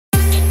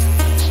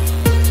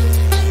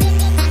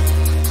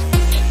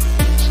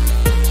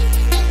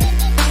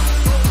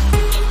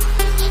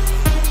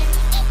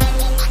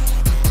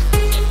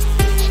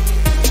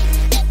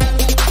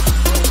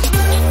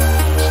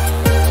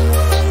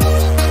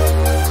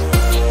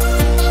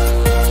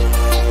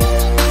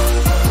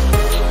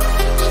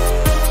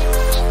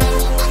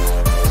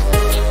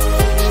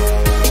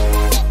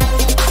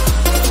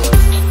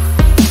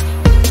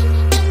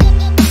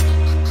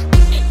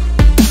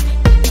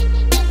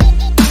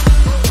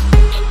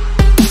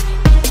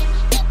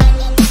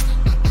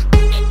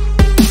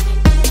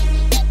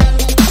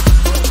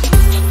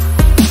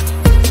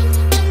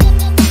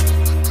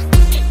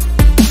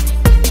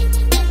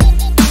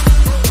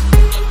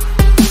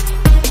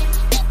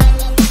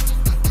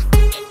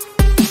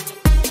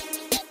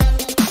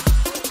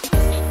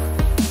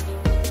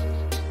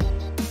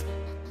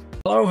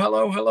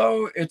hello,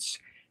 hello. It's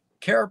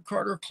Carib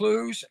Carter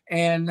Clues,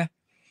 and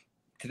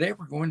today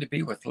we're going to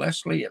be with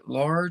Leslie at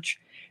Large.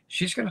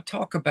 She's going to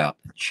talk about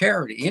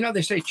charity. You know,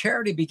 they say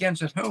charity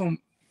begins at home.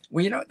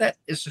 Well, that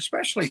is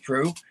especially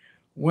true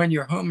when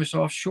your home is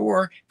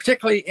offshore,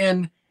 particularly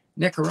in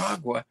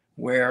Nicaragua,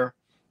 where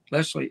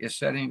Leslie is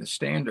setting the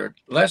standard.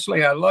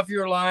 Leslie, I love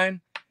your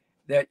line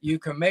that you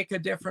can make a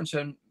difference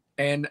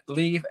and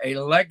leave a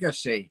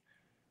legacy.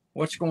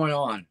 What's going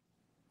on?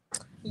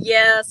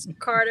 Yes,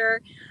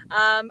 Carter.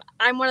 I'm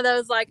one of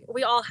those, like,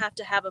 we all have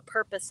to have a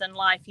purpose in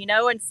life,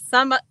 and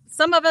some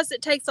of us,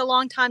 it takes a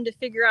long time to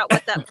figure out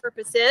what that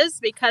purpose is,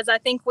 because I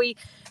think we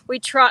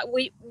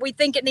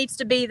think it needs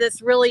to be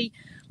this really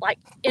like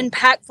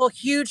impactful,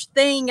 huge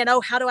thing, and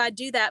how do I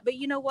do that? But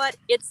you know what?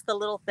 It's the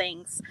little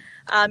things.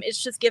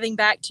 It's just giving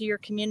back to your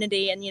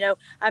community. And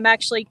I'm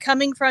actually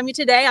coming from you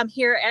today. I'm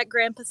here at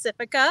Grand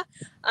Pacifica,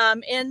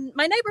 in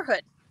my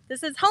neighborhood.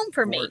 This is home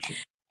for me.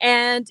 Gorgeous.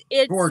 And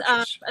it's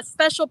Gorgeous. a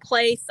special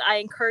place. I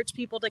encourage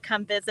people to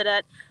come visit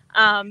it.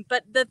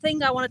 But the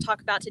thing I want to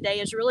talk about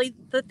today is really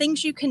the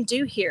things you can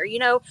do here.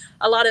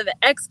 A lot of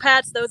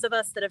expats, those of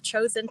us that have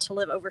chosen to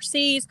live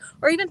overseas,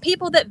 or even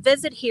people that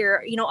visit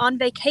here, on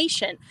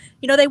vacation,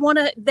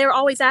 they're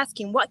always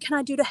asking, what can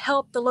I do to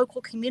help the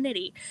local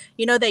community?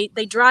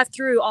 They drive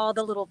through all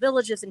the little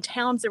villages and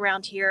towns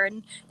around here,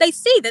 and they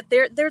see that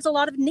there's a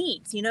lot of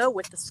needs,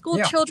 with the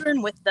school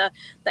children, with the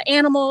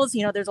animals.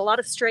 There's a lot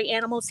of stray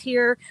animals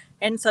here.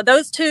 And so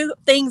those two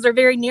things are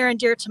very near and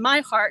dear to my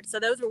heart. So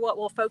those are what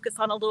we'll focus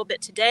on a little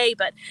bit today,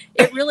 but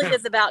it really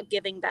is about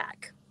giving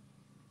back.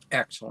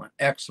 Excellent.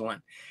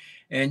 Excellent.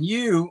 And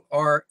you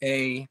are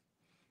a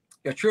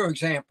true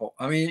example.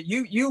 I mean,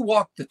 you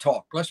walk the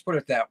talk. Let's put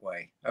it that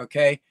way.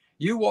 Okay.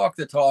 You walk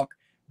the talk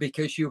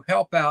because you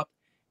help out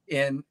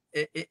in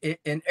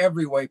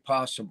every way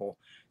possible.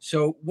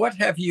 So what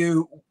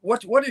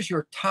is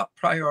your top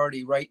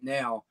priority right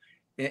now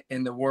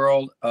in the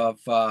world of,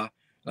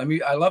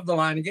 I love the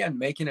line again,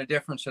 making a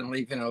difference and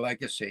leaving a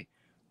legacy.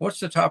 What's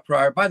the top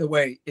priority? By the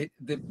way,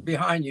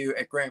 behind you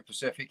at Grand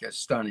Pacific is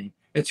stunning.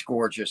 It's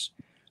gorgeous.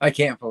 I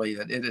can't believe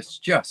it. It is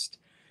just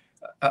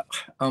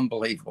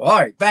unbelievable. All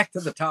right, back to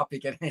the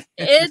topic at hand.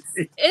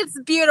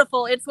 It's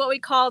beautiful. It's what we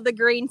call the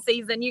green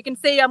season. You can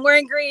see I'm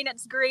wearing green.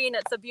 It's green.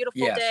 It's a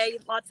beautiful day.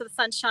 Lots of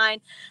sunshine.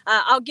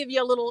 I'll give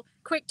you a little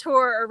quick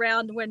tour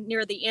around when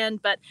near the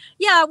end. But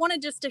yeah, I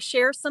wanted just to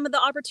share some of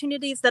the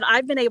opportunities that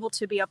I've been able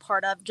to be a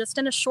part of just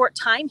in a short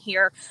time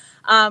here.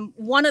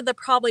 One of the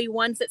probably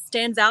ones that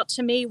stands out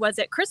to me was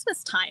at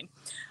Christmas time.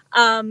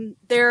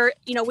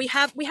 We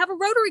have a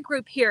Rotary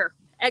group here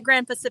at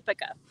Grand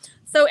Pacifica.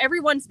 So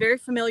everyone's very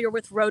familiar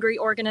with Rotary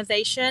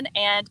organization.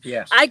 And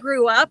yes. I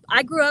grew up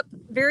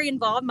very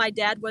involved. My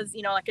dad was,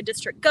 like a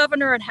district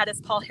governor and had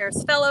his Paul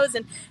Harris Fellows.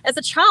 And as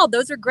a child,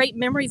 those are great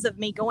memories of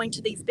me going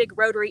to these big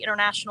Rotary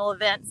international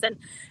events.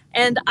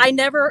 And I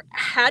never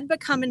had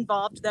become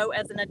involved, though,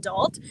 as an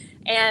adult.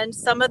 And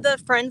some of the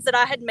friends that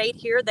I had made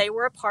here, they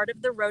were a part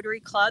of the Rotary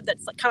Club.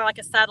 That's kind of like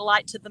a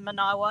satellite to the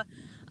Manawa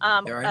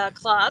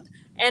club.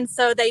 And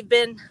so they've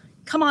been,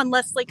 come on,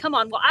 Leslie, come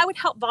on. Well, I would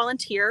help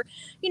volunteer.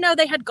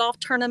 They had golf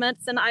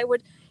tournaments and I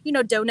would,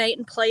 donate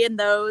and play in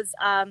those.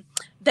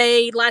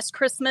 Last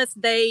Christmas,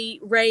 they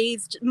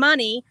raised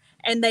money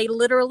and they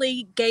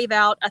literally gave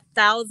out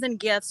 1,000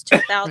 gifts to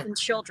 1,000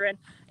 children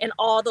in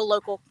all the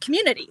local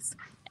communities.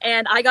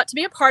 And I got to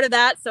be a part of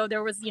that. So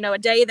there was, a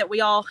day that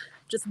we all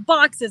just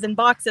boxes and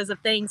boxes of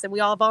things and we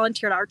all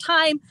volunteered our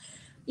time.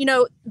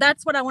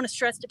 That's what I want to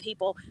stress to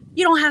people.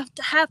 You don't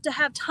have to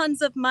have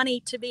tons of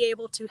money to be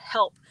able to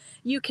help.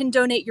 You can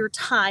donate your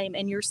time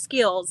and your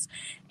skills.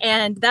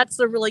 And that's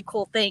a really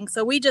cool thing.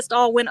 So we just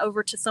all went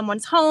over to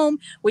someone's home.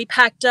 We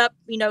packed up,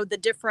 the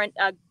different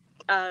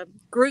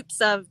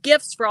groups of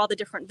gifts for all the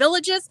different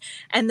villages.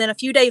 And then a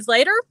few days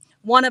later,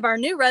 one of our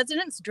new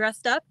residents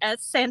dressed up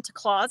as Santa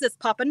Claus, as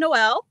Papa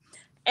Noel.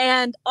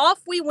 And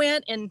off we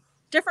went in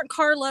different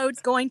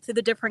carloads going to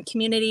the different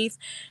communities.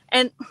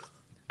 And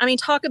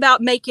talk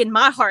about making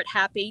my heart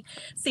happy,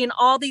 seeing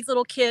all these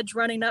little kids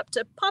running up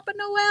to Papa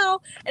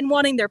Noel and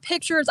wanting their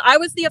pictures. I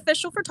was the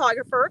official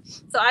photographer,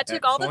 so I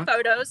took all the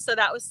photos, so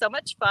that was so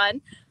much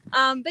fun.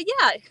 But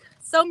yeah,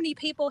 so many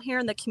people here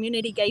in the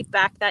community gave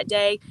back that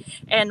day,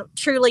 and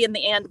truly in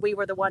the end, we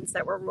were the ones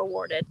that were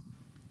rewarded.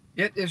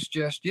 It is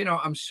just,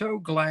 I'm so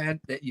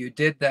glad that you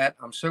did that.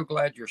 I'm so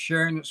glad you're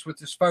sharing this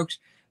with us, folks.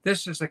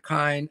 This is the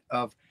kind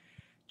of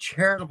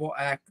charitable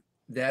act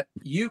that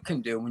you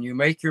can do when you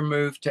make your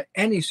move to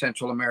any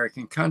Central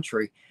American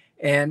country.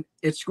 And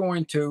it's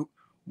going to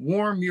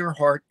warm your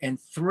heart and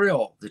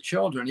thrill the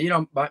children.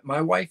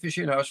 My wife, as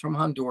you know, is from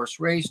Honduras,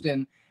 raised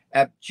in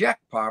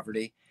abject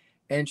poverty.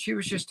 And she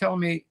was just telling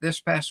me this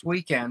past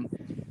weekend,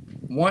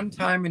 one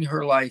time in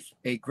her life,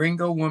 a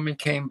gringo woman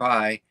came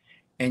by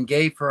and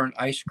gave her an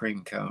ice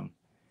cream cone.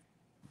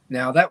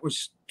 Now, that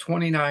was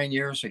 29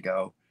 years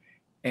ago.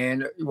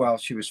 And, well,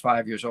 she was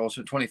 5 years old,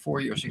 so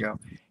 24 years ago.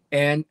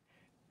 And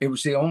it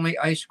was the only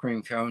ice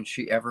cream cone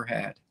she ever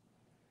had.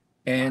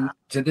 And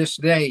to this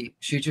day,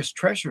 she just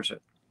treasures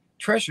it.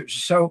 treasures.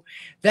 So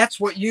that's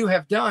what you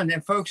have done.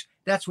 And folks,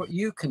 that's what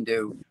you can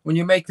do when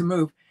you make the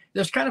move.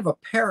 There's kind of a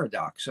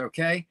paradox,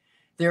 okay?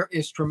 There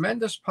is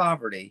tremendous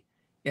poverty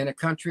in a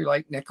country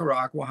like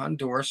Nicaragua,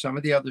 Honduras, some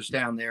of the others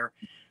down there.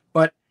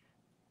 But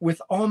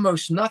with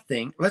almost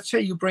nothing, let's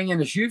say you bring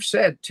in, as you've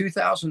said,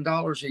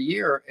 $2,000 a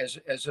year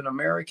as an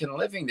American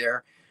living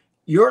there,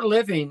 you're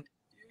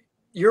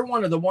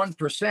one of the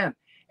 1%,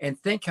 and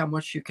think how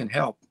much you can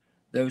help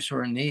those who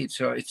are in need.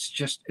 So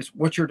it's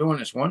what you're doing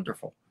is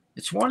wonderful.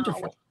 It's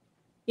wonderful.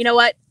 You know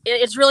what?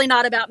 It's really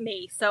not about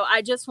me. So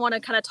I just want to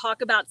kind of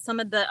talk about some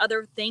of the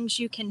other things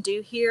you can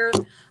do here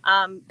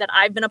that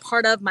I've been a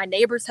part of, my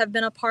neighbors have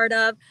been a part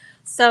of.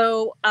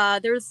 So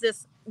there's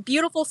this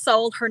beautiful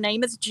soul. Her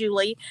name is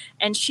Julie,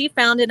 and she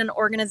founded an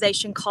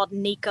organization called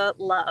Nika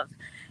Love.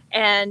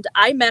 And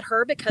I met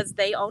her because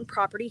they own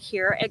property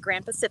here at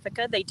Grand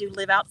Pacifica. They do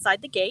live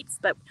outside the gates,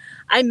 but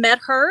I met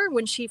her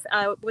when she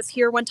was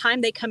here one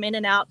time. They come in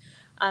and out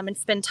and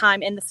spend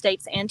time in the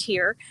States and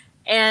here.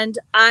 And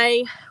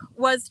I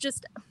was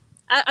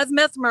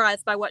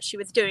mesmerized by what she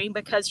was doing,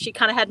 because she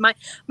kind of had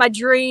my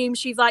dream.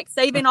 She's like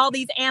saving all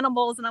these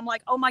animals. And I'm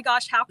like, oh my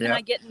gosh, how can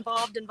I get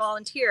involved and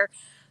volunteer?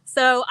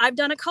 So I've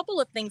done a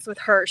couple of things with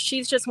her.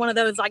 She's just one of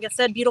those, like I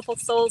said, beautiful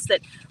souls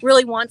that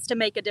really wants to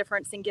make a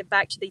difference and give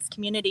back to these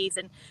communities.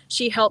 And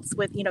she helps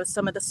with,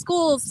 some of the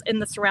schools in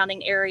the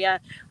surrounding area.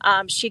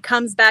 She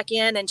comes back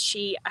in, and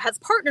she has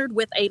partnered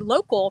with a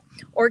local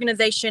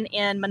organization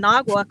in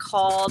Managua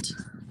called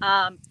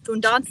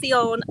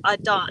Fundación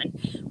Adan,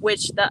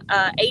 which the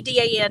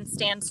ADAN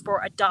stands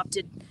for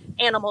Adopted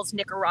Animals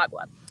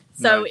Nicaragua.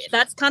 So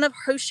that's kind of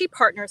who she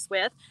partners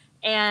with.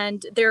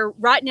 And they're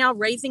right now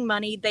raising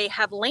money. They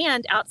have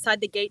land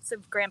outside the gates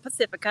of Grand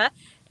Pacifica,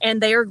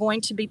 and they are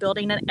going to be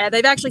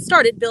they've actually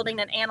started building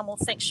an animal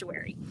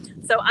sanctuary.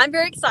 So I'm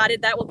very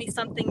excited. That will be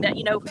something that,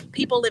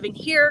 people living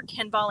here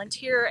can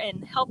volunteer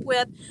and help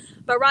with.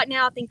 But right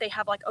now, I think they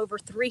have like over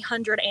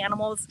 300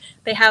 animals.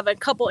 They have a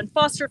couple in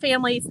foster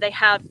families. They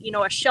have,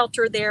 a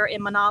shelter there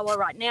in Managua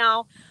right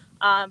now.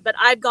 But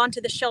I've gone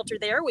to the shelter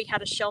there. We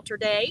had a shelter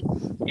day,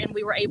 and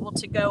we were able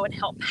to go and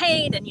help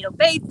paint and,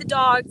 bathe the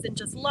dogs and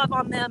just love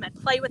on them and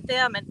play with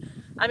them. And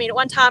I mean, at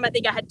one time, I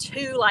think I had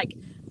two,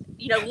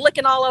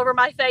 licking all over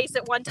my face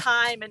at one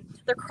time, and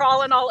they're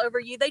crawling all over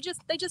you. They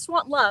just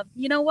want love.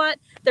 You know what?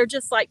 They're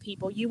just like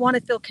people. You want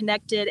to feel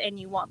connected and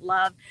you want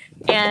love.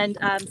 And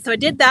so I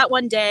did that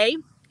one day.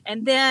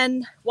 And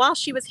then while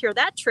she was here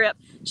that trip,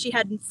 she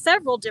had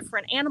several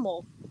different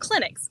animal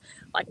clinics,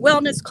 like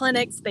wellness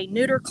clinics, spay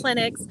neuter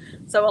clinics.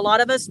 So a lot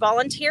of us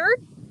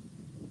volunteered.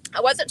 I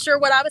wasn't sure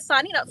what I was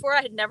signing up for.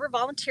 I had never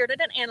volunteered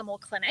at an animal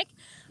clinic,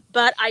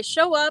 but I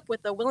show up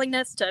with a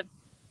willingness to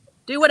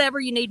do whatever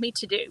you need me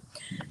to do.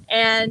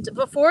 And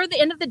before the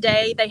end of the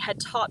day, they had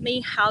taught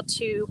me how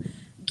to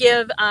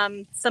give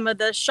some of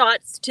the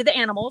shots to the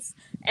animals.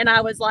 And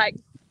I was like,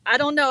 I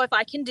don't know if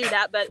I can do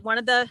that. But one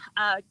of the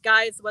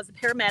guys was a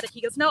paramedic. He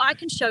goes, no, I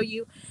can show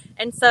you.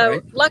 And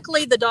so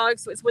luckily the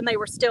dogs was when they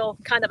were still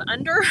kind of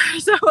under.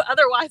 So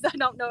otherwise, I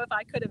don't know if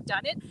I could have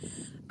done it.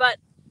 But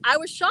I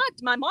was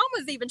shocked. My mom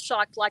was even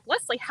shocked. Like,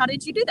 Leslie, how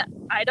did you do that?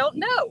 I don't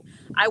know.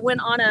 I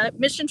went on a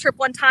mission trip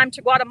one time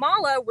to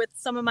Guatemala with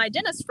some of my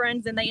dentist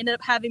friends, and they ended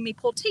up having me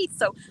pull teeth.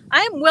 So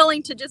I am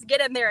willing to just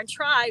get in there and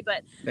try.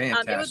 But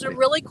it was a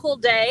really cool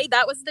day.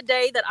 That was the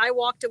day that I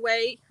walked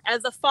away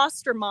as a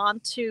foster mom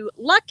to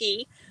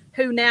Lucky,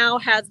 who now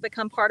has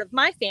become part of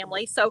my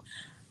family. So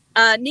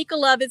Nika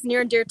Love is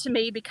near and dear to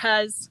me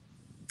because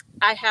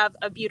I have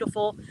a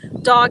beautiful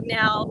dog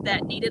now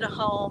that needed a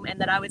home and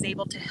that I was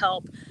able to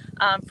help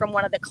from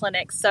one of the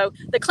clinics. So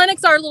the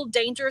clinics are a little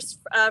dangerous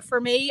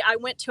for me. I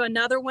went to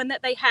another one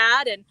that they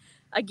had, and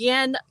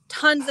again,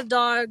 tons of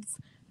dogs,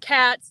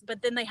 cats,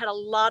 but then they had a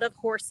lot of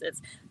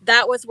horses.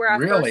 That was where I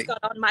first got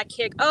on my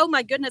kick. Oh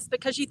my goodness,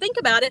 because you think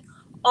about it,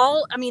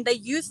 they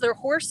use their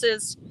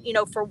horses,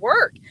 for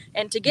work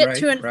and to get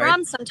to and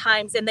from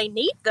sometimes, and they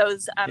need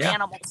those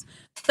animals.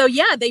 So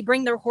they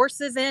bring their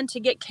horses in to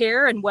get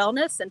care and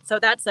wellness. And so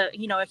that's a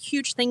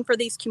huge thing for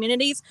these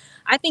communities.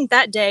 I think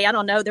that day, I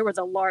don't know, there was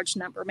a large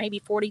number, maybe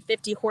 40,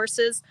 50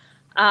 horses.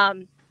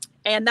 And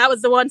that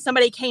was the one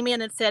somebody came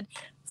in and said,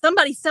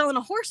 somebody's selling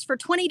a horse for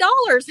 $20.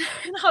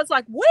 And I was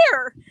like,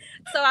 where?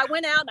 So I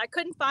went out and I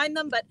couldn't find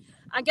them, but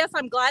I guess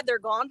I'm glad they're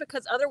gone,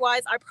 because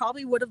otherwise I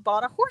probably would have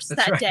bought a horse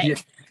that day.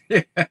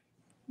 Yeah.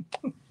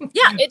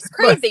 Yeah, it's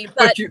crazy.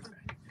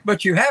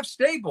 But you have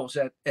stables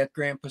at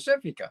Grand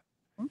Pacifica.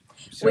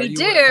 So we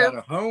do. Got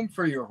a home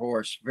for your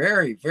horse.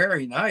 Very,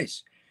 very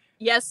nice.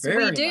 Yes,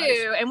 we do.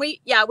 Nice. And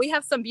we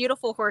have some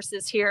beautiful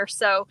horses here.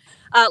 So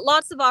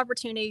lots of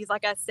opportunities.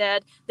 Like I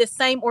said, this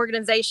same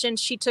organization,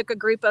 she took a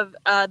group of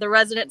the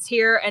residents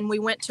here, and we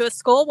went to a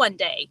school one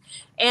day.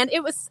 And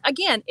it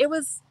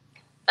was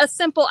a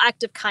simple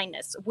act of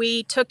kindness.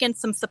 We took in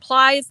some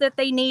supplies that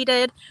they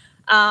needed.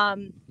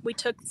 We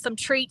took some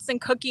treats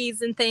and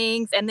cookies and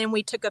things, and then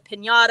we took a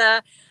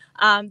piñata.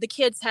 The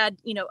kids had,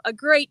 a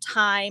great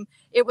time.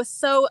 It was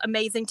so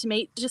amazing to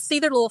me to see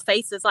their little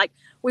faces. Like,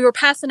 we were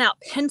passing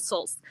out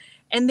pencils,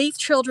 And these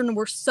children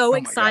were so Oh my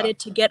God. excited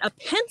to get a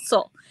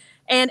pencil.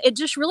 And it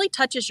just really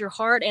touches your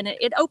heart, and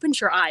it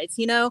opens your eyes,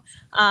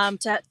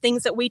 to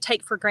things that we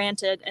take for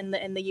granted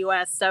in the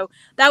U.S. So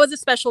that was a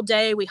special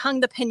day. We hung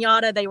the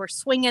piñata. They were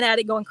swinging at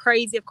it, going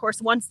crazy. Of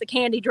course, once the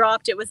candy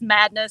dropped, it was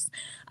madness.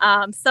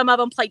 Some of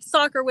them played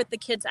soccer with the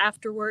kids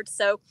afterwards.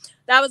 So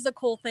that was a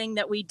cool thing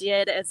that we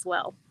did as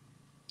well.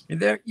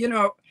 There,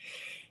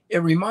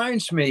 it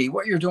reminds me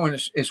what you're doing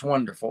is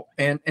wonderful.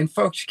 And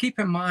folks, keep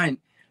in mind,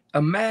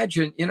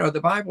 imagine,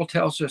 the Bible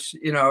tells us,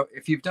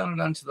 if you've done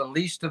it unto the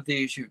least of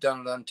these, you've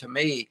done it unto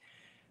me.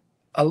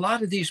 A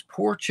lot of these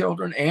poor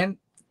children and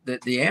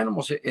the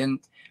animals in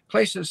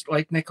places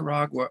like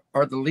Nicaragua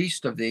are the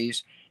least of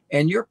these,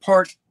 and you're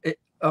part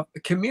of a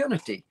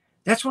community.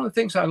 That's one of the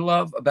things I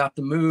love about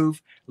the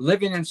move,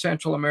 living in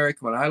Central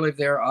America. When I lived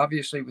there,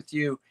 obviously with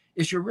you,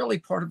 is you're really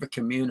part of a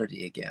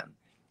community again,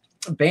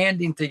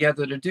 banding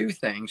together to do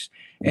things.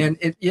 And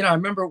I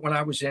remember when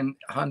I was in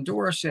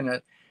Honduras in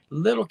a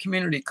little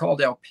community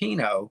called El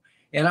Pino,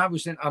 and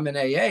I'm in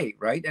AA,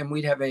 right? And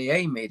we'd have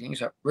AA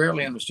meetings. I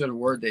rarely understood a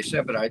word they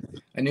said, but I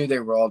knew they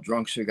were all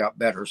drunks who got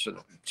better, so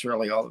that's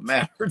really all that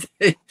mattered.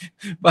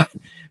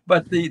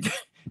 but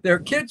their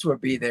kids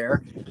would be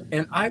there,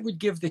 and I would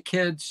give the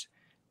kids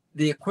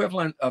the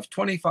equivalent of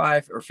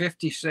 25 or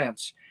 50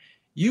 cents.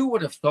 You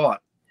would have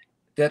thought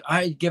that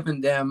I'd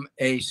given them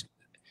a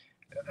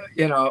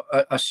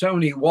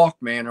Sony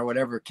Walkman or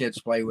whatever kids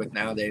play with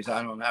nowadays.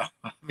 I don't know,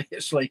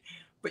 obviously,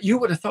 but you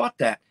would have thought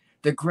that.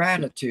 The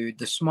gratitude,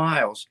 the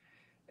smiles.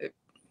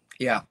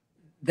 Yeah,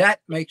 that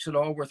makes it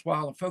all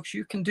worthwhile. And folks,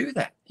 you can do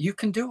that. You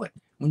can do it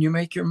when you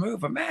make your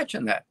move.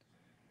 Imagine that.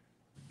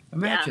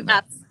 Imagine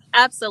that.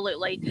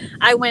 Absolutely.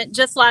 I went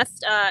just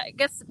I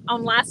guess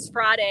on last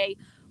Friday,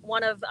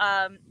 one of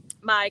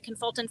my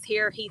consultants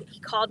here, he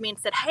called me and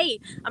said, hey,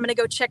 I'm going to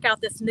go check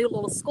out this new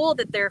little school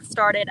that they've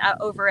started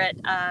over at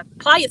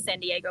Playa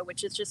San Diego,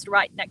 which is just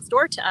right next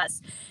door to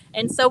us.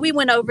 And so we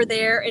went over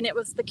there, and it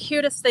was the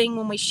cutest thing.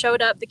 When we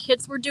showed up, the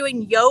kids were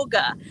doing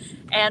yoga,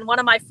 and one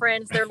of my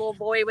friends, their little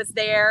boy, was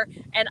there,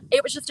 and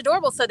it was just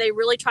adorable. So they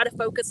really try to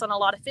focus on a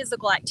lot of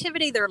physical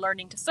activity. They're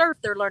learning to surf.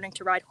 They're learning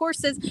to ride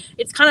horses.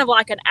 It's kind of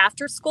like an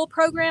after-school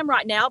program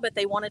right now, but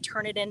they want to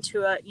turn it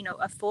into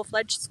a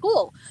full-fledged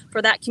school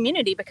for that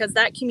community, because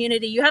that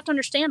community, you have to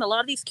understand, a lot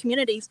of these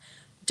communities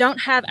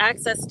don't have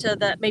access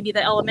to maybe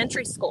the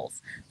elementary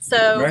schools.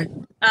 So, right.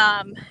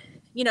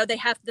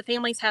 The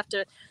families have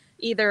to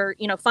either,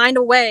 find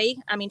a way.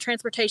 I mean,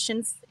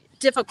 transportation's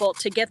difficult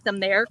to get them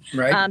there.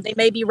 Right. They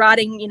may be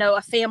riding,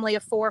 a family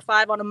of 4 or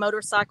 5 on a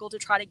motorcycle to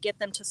try to get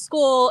them to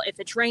school. If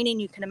it's raining,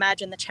 you can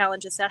imagine the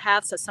challenges that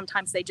have. So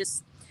sometimes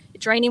it's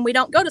raining, we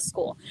don't go to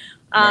school.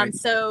 Right.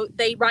 So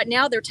right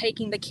now they're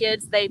taking the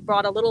kids. They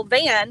brought a little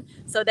van,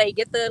 so they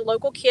get the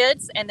local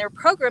kids, and their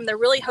program, they're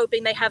really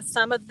hoping they have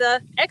some of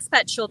the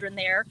expat children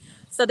there.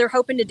 So they're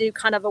hoping to do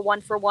kind of a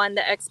 1-for-1,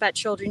 the expat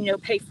children,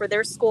 pay for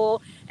their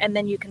school, and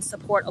then you can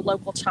support a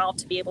local child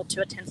to be able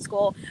to attend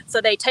school. So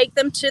they take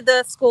them to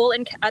the school,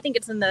 and I think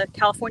it's in the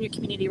California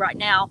community right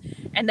now,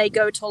 and they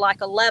go till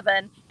like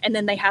 11, and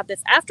then they have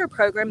this after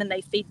program, and they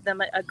feed them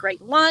a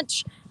great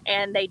lunch,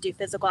 and they do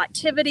physical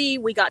activity.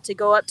 We got to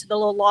go up to the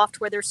little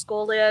loft where their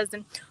school is,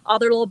 and all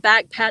their little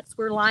backpacks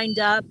were lined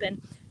up, and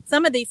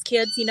some of these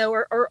kids,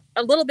 are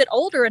a little bit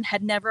older and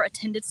had never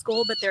attended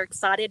school, but they're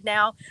excited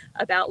now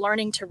about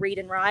learning to read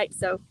and write.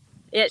 So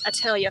I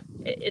tell you,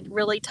 it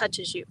really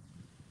touches you.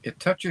 It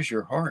touches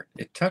your heart.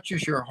 It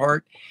touches your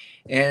heart,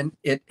 and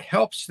it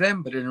helps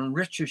them, but it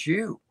enriches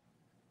you.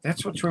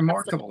 That's what's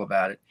remarkable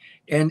about it.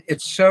 And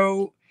it's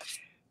so,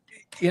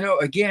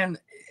 again,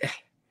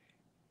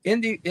 in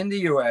the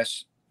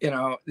U.S.,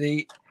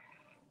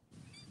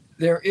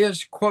 there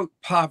is, quote,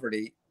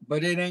 poverty,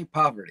 but it ain't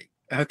poverty.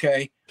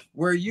 Okay.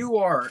 Where you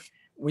are,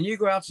 when you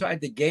go outside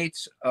the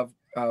gates of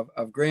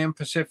Grand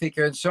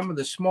Pacifica and some of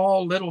the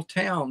small little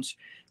towns,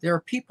 there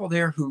are people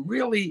there who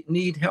really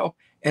need help,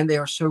 and they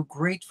are so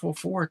grateful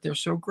for it. They're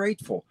so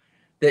grateful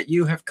that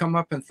you have come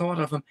up and thought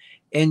of them.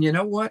 And you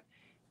know what?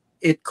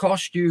 It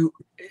costs you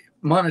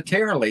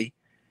monetarily.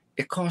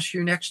 It costs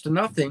you next to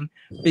nothing,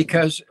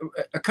 because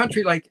a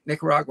country like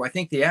Nicaragua, I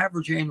think the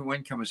average annual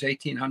income is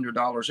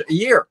 $1,800 a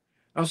year.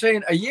 I'm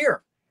saying a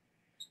year.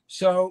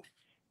 So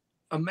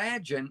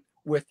imagine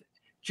with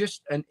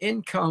just an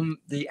income,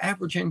 the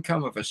average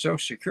income of a Social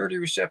Security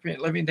recipient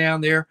living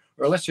down there,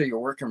 or let's say you're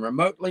working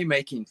remotely,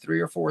 making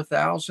 3,000 or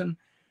 4,000.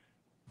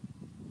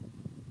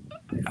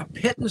 A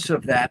pittance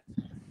of that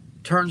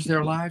turns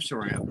their lives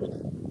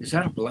around. Is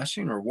that a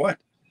blessing or what?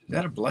 Is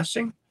that a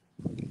blessing?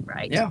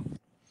 Right. Yeah.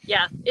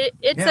 Yeah.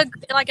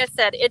 Like I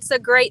said, it's a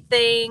great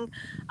thing.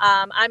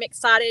 I'm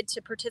excited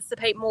to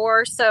participate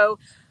more. So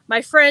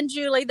my friend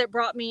Julie, that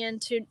brought me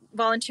into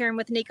volunteering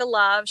with Nika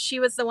Love, she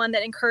was the one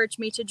that encouraged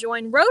me to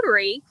join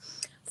Rotary.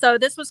 So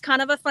this was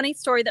kind of a funny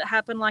story that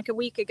happened like a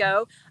week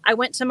ago. I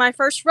went to my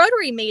first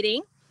Rotary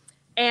meeting,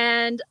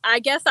 and I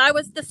guess I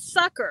was the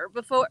sucker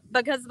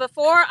because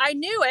before I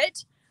knew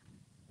it,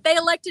 they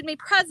elected me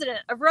president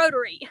of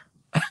Rotary.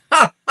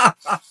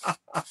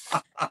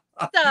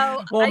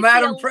 So Well,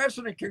 Madam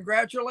President,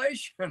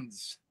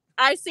 congratulations.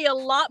 I see a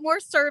lot more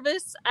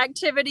service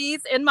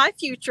activities in my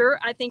future.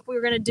 I think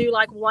we're going to do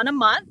like one a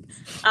month.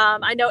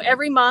 I know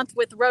every month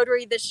with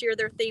Rotary this year,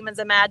 their theme is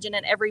Imagine,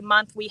 and every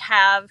month we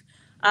have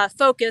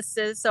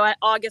focuses. So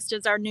August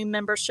is our new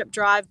membership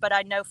drive, but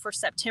I know for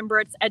September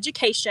it's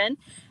education.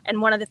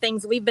 And one of the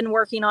things we've been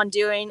working on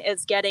doing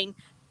is getting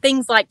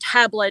things like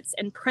tablets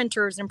and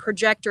printers and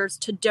projectors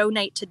to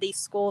donate to these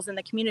schools in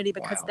the community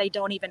because Wow. they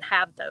don't even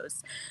have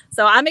those.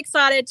 So I'm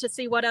excited to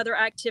see what other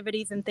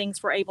activities and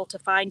things we're able to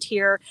find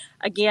here.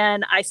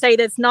 Again, I say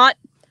this not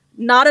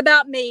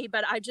about me,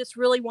 but I just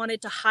really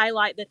wanted to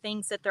highlight the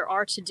things that there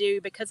are to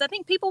do, because I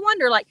think people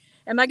wonder, like,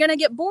 am I going to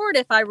get bored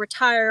if I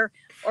retire,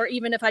 or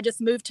even if I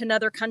just move to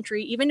another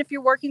country? Even if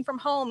you're working from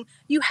home,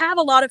 you have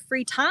a lot of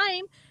free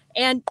time.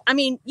 And I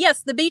mean,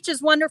 yes, the beach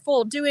is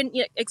wonderful,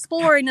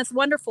 exploring is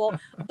wonderful,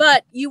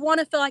 but you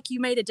want to feel like you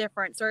made a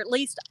difference, or at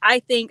least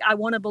I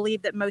want to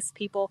believe that most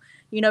people,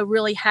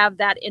 really have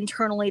that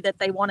internally, that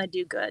they want to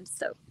do good.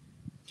 So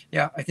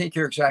yeah, I think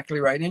you're exactly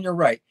right. And you're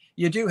right.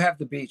 You do have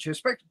the beach,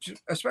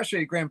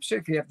 especially at Grand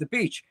Pacific. You have the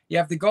beach, you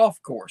have the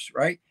golf course,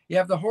 right? You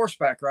have the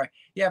horseback ride.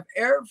 You have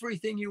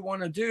everything you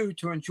want to do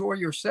to enjoy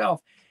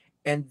yourself.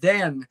 And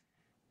then,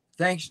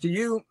 thanks to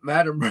you,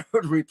 Madam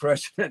Rotary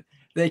President,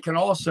 they can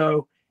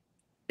also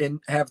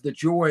have the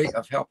joy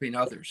of helping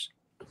others.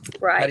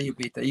 Right. How do you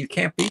beat that? You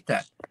can't beat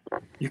that.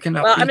 You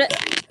cannot well, beat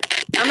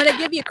that. I'm going to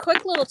give you a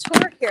quick little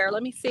tour here.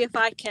 Let me see if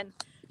I can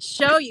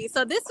show you.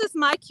 So this is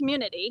my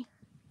community.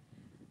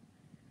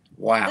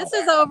 Wow. This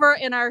is over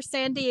in our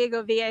San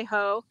Diego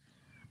Viejo.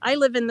 I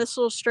live in this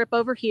little strip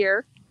over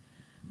here.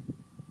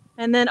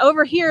 And then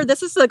over here,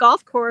 this is the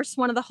golf course,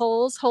 one of the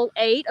holes, hole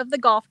 8 of the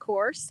golf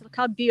course. Look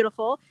how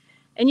beautiful.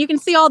 And you can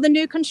see all the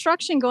new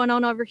construction going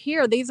on over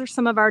here. These are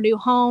some of our new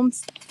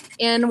homes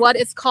in what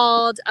is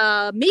called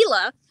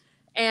Mila.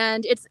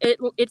 And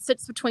it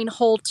sits between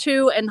hole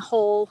 2 and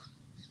hole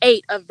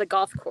 8 of the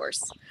golf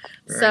course.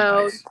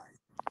 Very nice.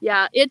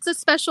 Yeah, it's a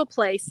special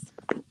place.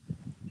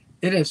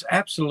 It is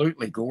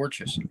absolutely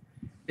gorgeous.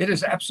 It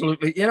is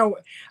absolutely,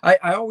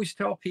 I always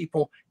tell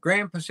people,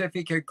 Grand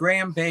Pacifica,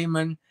 Grand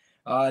Bayman,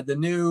 the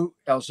new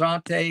El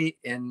Zante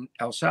in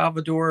El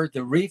Salvador,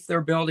 the reef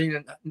they're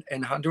building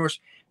in Honduras.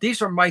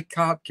 These are Mike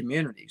Cobb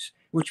communities,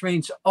 which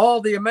means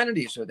all the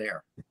amenities are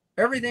there.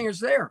 Everything is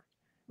there,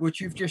 which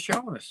you've just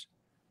shown us,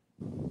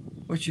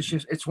 which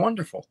is it's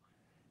wonderful.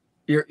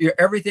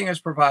 Everything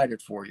is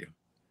provided for you.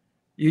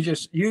 You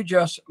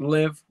just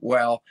live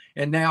well.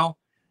 And now,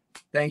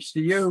 thanks to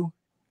you,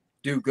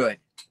 do good.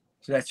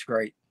 So that's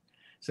great.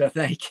 So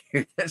thank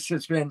you. This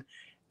has been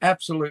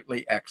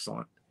absolutely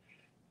excellent.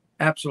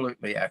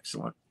 Absolutely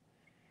excellent.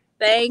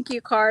 Thank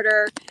you,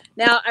 Carter.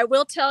 Now, I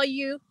will tell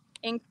you,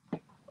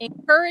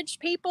 encourage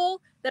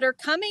people that are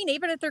coming,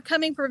 even if they're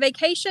coming for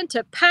vacation,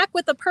 to pack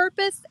with a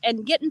purpose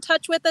and get in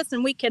touch with us,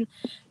 and we can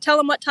tell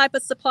them what type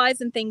of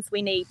supplies and things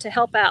we need to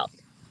help out.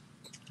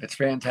 It's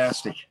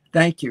fantastic.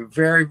 Thank you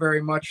very,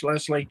 very much,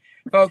 Leslie.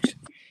 Folks,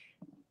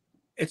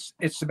 it's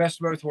the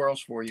best of both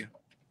worlds for you.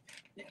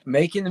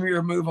 Making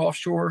your move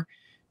offshore,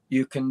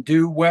 you can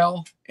do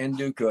well and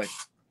do good.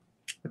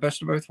 The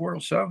best of both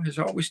worlds. So, as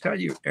I always tell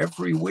you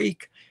every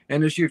week,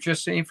 and as you've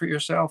just seen for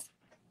yourself,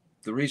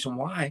 the reason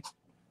why,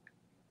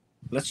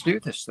 let's do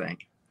this thing.